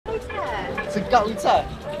是高丽菜，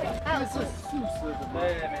还有是素食的，对，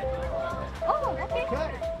没错。哦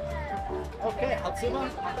OK， 好吃吗？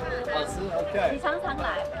好吃 ，OK。你常常来？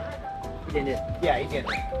一点点 ，Yeah， 一点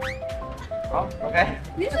点。好 ，OK。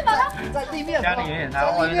你是把它在地面，家里面，然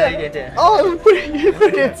后外面再一点点。哦，不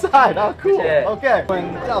点菜，然后酷 ，OK。我们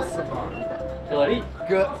叫什么？蛤蜊，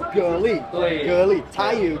蛤蜊，对，蛤蜊。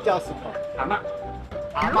台语叫什么？蛤蟆，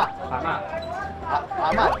蛤蟆，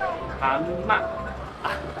蛤蟆，蛤蟆，蛤蟆，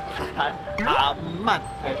蛤蟆，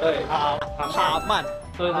哎对，蛤蟆。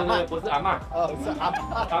对对对，不是阿嬷，哦，是阿嬷，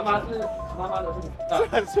阿嬷是妈妈的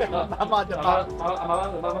是，是妈妈的妈，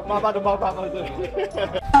妈妈的妈妈对。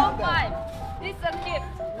For five, this is a gift.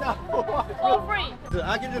 No, For free.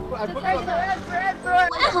 I can just I put it on.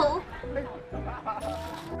 Wow.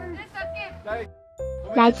 This is a gift.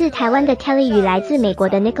 来自台湾的 Kelly 与来自美国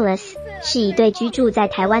的 Nicholas 是一对居住在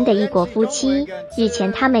台湾的异国夫妻。日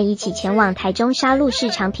前，他们一起前往台中沙鹿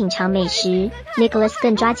市场品尝美食。Nicholas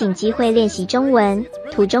更抓紧机会练习中文，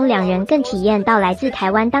途中两人更体验到来自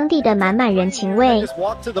台湾当地的满满人情味。Just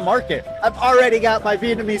walk to the market. I've already got my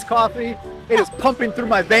Vietnamese coffee. It is pumping through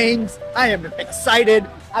my veins. I am excited.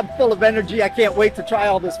 I'm full of energy. I can't wait to try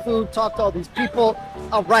all this food, talk to all these people.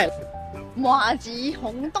 All right. 麻吉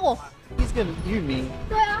红豆。 He's gonna you mean?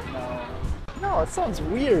 对啊。No, it sounds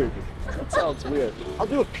weird. It sounds weird. I'll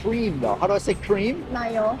do a cream though. How do I say cream?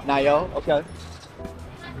 奶油。奶油 okay.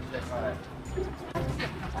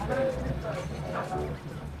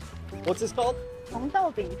 What's this called? 红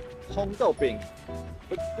豆饼。红豆饼，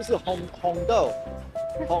不是红豆，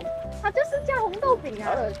它就是叫红豆饼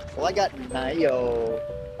啊。Well, I got 奶油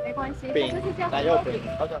没关系，饼，就是叫奶油饼。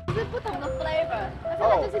只是不同的 flavor， 但是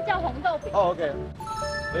它就是叫红豆饼。Oh, okay.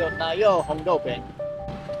 我有奶油红豆饼。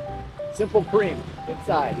Simple cream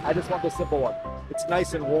inside. I just want the simple one. It's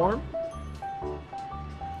nice and warm.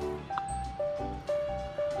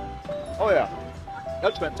 Oh yeah,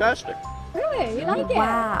 that's fantastic. Really, you like it?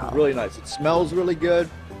 Wow. Really nice. It smells really good.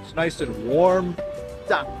 It's nice and warm.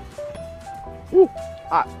 Down. Ooh,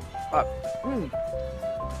 hot.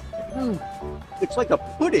 It's like a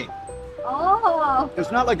pudding. 哦，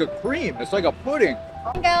 It's not like a cream. It's like a pudding.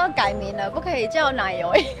 应该要改名了，不可以叫奶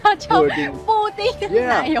油，要叫布丁 Yeah,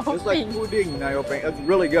 奶油 it's like 饼。 pudding. It's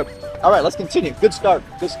really good. All right, let's continue. Good start.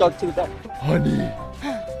 Good start to the day. Honey,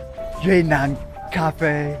 越南咖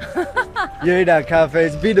啡. Yeida Cafe.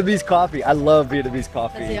 It's Vietnamese coffee. I love Vietnamese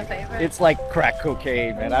coffee. Is it your favorite? It's like crack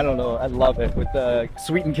cocaine, man. I don't know. I love it with the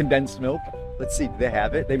sweetened condensed milk. Let's see. Do they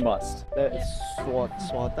have it? They must.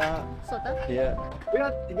 Swada. 说的。 Yeah. We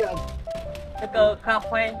got. Yeah. 那个咖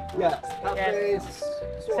啡， Yes. Cafe.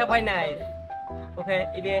 小杯奶 ，OK，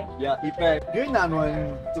 一杯 Yeah. 一杯。越南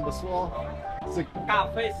文怎么说？是咖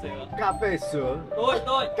啡蛇，咖啡蛇。对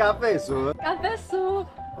对，咖啡蛇。咖啡酥。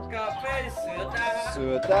咖啡蛇的，蛇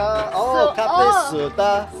的。哦，咖啡蛇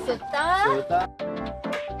的。是的。蛇的。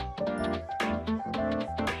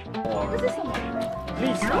这是什么？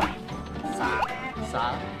绿茶。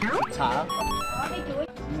茶。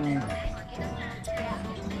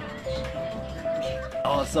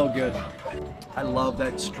Oh, it's so good. I love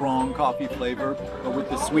that strong coffee flavor, but with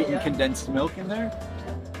the sweetened condensed milk in there.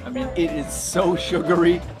 I mean, it is so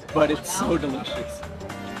sugary, but it's so delicious.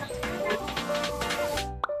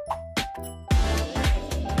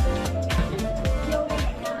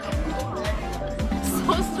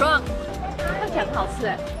 So strong， 看起来很好吃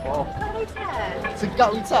哎。哦，高丽菜，是高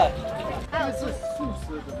丽菜，还有是素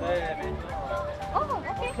食的。对，没错。哦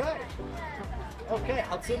OK，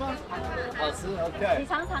好吃吗？好吃你，OK。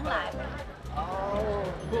常常来。哦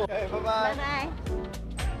，OK，拜拜。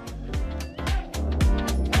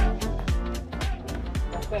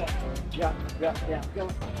拜拜。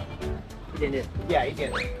一点点 ，Yeah， 一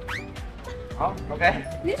点点。好 ，OK，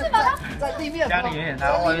 你是把它在地面，家里面，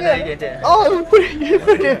然后外面再一点点。哦，不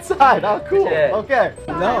点菜，然后酷 Yeah.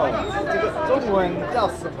 ，OK。No， 这个中文叫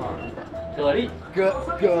什么？蛤蜊，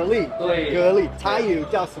蛤蜊，对，蛤蜊。台语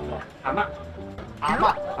叫什么？蛤蟆，蛤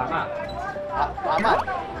蟆，蛤蟆，蛤蟆，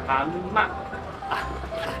蛤蟆，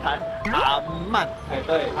蛤蟆，哎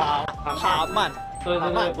对，蛤蟆。对对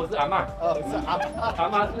对，不是阿嬷，哦，是阿嬷，阿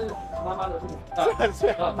嬷是妈妈的是，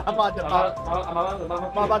是妈妈的妈，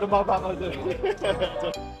妈妈的妈妈对。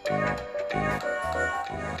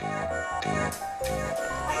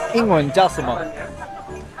英文叫什么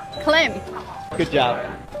clam。 Good job.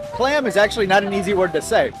 Clam is actually not an easy word to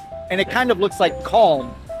say, and it kind of looks like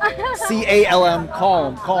calm. C-A-L-M,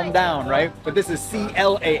 calm down, right? But this is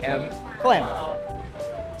C-L-A-M, clam.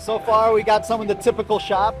 So far, we got some of the typical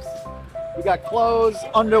shops. We got clothes,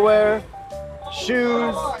 underwear,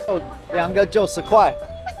 shoes. Oh, 2个90块。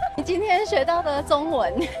你今天学到的中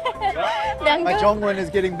文，两 My 个 Zhongwen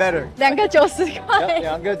is getting better. 两个90块。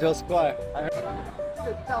两个90块。这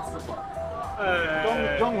个叫什么？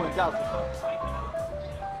中文叫什么？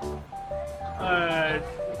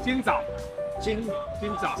金枣，金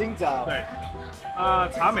枣，对，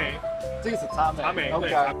茶梅，这个是茶梅。茶梅 OK.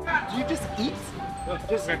 对 Do you just eat?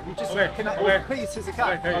 Just can I? 我可以试试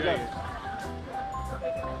看。可以。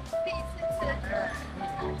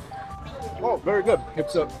 Oh, very good.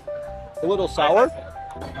 It's a little sour,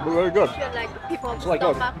 but very good. It's like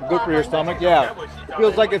good for your stomach. Yeah,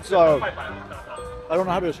 feels like it's I don't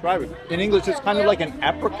know how to describe it. In English, it's kind of like an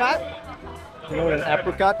apricot. You know what an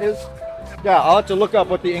apricot is? Yeah, I'll have to look up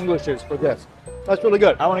what the English is for this. That's really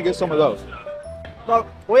good. I want to get some of those. So,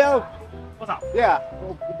 我要多少？ Yeah,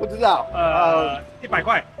 我不知道。100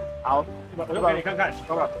块。好，我就给你看看。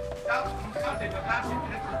好吧。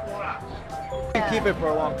Keep it for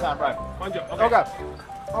a long time, right? 关久 Okay.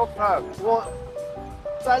 Okay. 我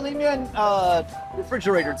在里面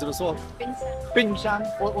refrigerator 怎么说？冰箱。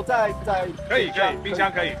我在可以，冰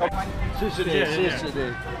箱可以。是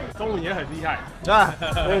的。中文也很厉害啊，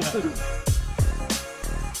是。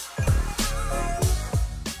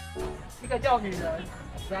一个叫女人，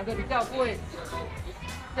两个比较贵，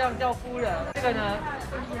这样叫夫人。这个呢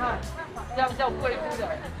更厉害，这样叫贵夫人，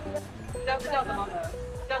这样叫什么？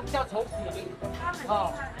这样叫丑死。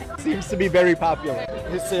哦。Seems to be very popular.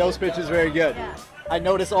 His sales pitch is very good. I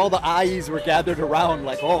noticed all the eyes were gathered around,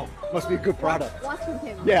 like, oh, must be a good product. Watching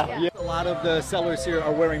him. Yeah. A lot of the sellers here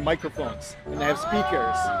are wearing microphones and they have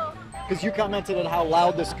speakers. Because you commented on how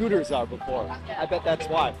loud the scooters are before. I bet that's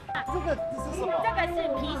why. 这个是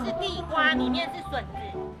皮是地瓜，里面是笋子。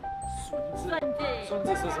孙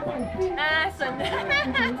子是什么？笋子，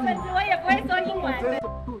笋子我也不会说英文。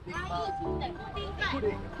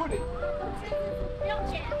Pudding. 不用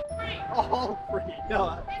钱。Oh, free.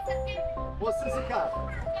 No. 我试试看。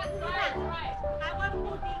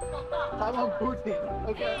台湾pudding.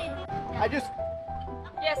 Okay. I just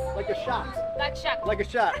Yes. like a shot. Like shot. Like a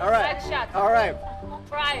shot. All right. Like shot. All right.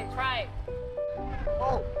 Try it.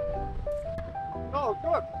 Oh. Oh,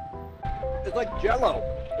 good. It's like Jello.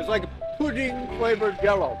 It's like pudding flavored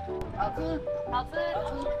Jello. 好吃。好吃。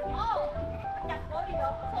哦，讲国语哦，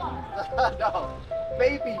不错。No,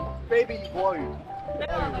 baby 国语。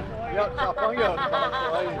要小朋友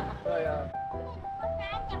可以，对呀。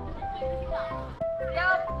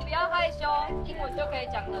不要害羞，英文就可以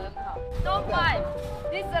讲得很好。Don't fight.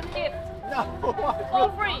 This is a gift. No, For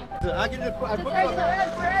free. I can just I put it on there.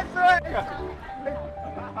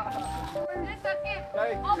 This is a gift.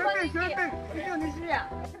 Open the gift.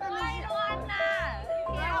 台灣啊，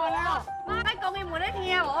聽我啦！媽，你講英文你聽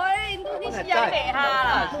我，印度尼西亞白哈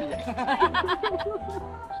啦。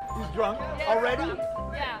He's drunk already?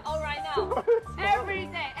 Yeah, all right now. Every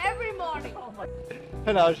day, every morning.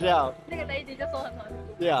 很好笑。那个 lady 就说很好。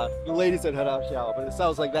Yeah, the lady said 很好笑, but it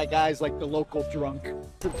sounds like that guy's like the local drunk.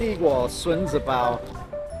 是地瓜孙子包。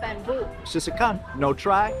Bamboo. 试试看 No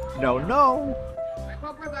try, no.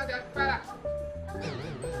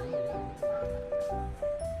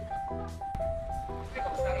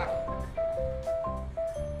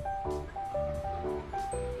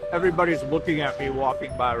 Everybody's looking at me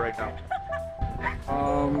walking by right now.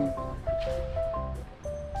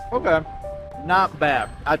 Okay, not bad.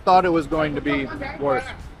 I thought it was going to be worse.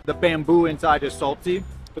 The bamboo inside is salty,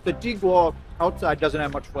 but the digua outside doesn't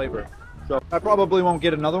have much flavor. So I probably won't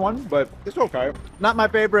get another one, but it's okay. Not my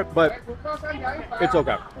favorite, but it's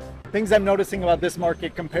okay. Things I'm noticing about this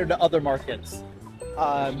market compared to other markets.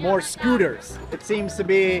 More scooters. It seems to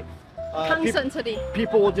be Constantly.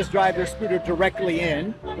 people will just drive their scooter directly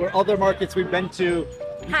in, where other markets we've been to,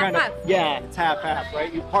 you Half-half. yeah, it's half-half,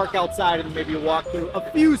 right? You park outside and maybe you walk through a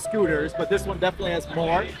few scooters, but this one definitely has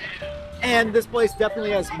more. And this place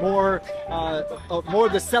definitely has more, more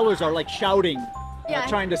of the sellers are like shouting, Yeah.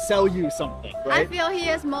 trying to sell you something, I right? feel he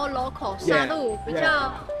is more local. Yeah. 沙鹿比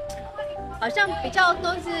较，好像比较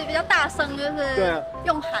都是比较大声，就对是啊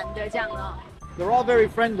用喊的这样哦。They're all very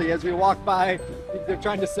friendly as we walk by. They're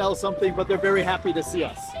trying to sell something, but they're very happy to see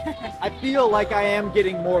us. I feel like I am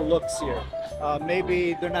getting more looks here.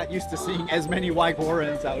 Maybe they're not used to seeing as many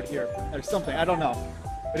Waigorans out here or something. I don't know.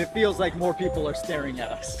 But it feels like more people are staring at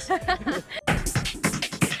us.